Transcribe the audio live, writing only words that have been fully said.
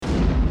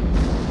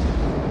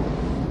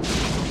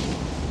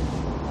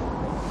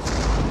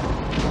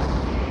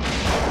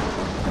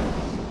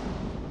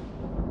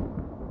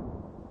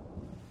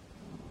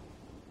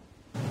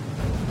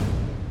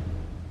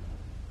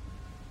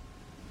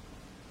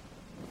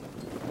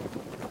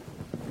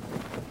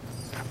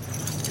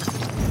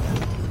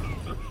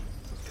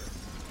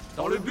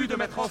but de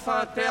mettre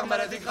enfin un terme à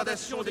la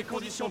dégradation des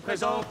conditions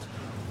présentes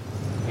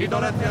et dans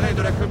l'intérêt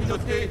de la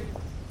communauté,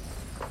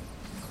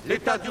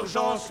 l'état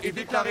d'urgence est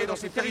déclaré dans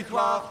ces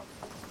territoires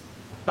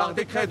par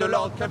décret de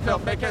Lord Cutler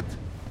Becket,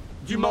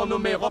 dûment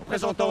nommé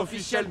représentant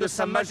officiel de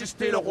Sa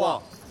Majesté le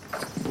Roi.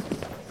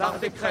 Par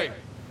décret,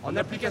 en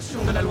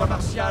application de la loi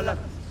martiale,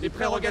 les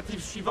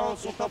prérogatives suivantes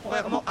sont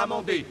temporairement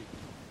amendées.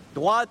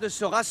 Droit de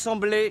se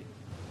rassembler,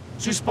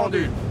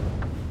 suspendu.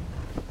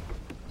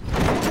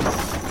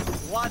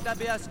 Droit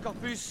d'habeas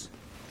corpus,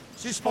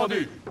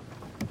 suspendu.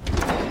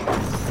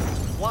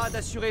 Droit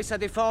d'assurer sa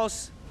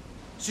défense,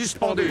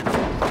 suspendu.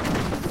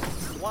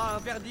 Droit à un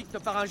verdict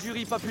par un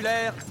jury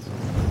populaire,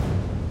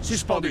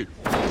 suspendu.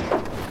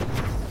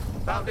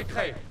 Par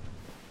décret,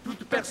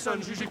 toute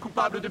personne jugée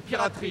coupable de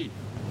piraterie,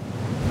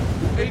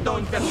 ou aidant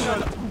une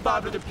personne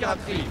coupable de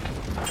piraterie,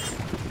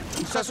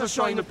 ou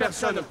s'associant à une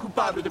personne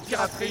coupable de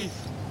piraterie,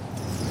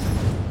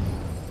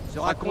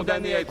 sera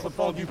condamnée à être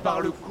pendue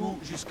par le cou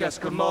jusqu'à ce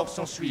que mort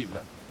s'en suive.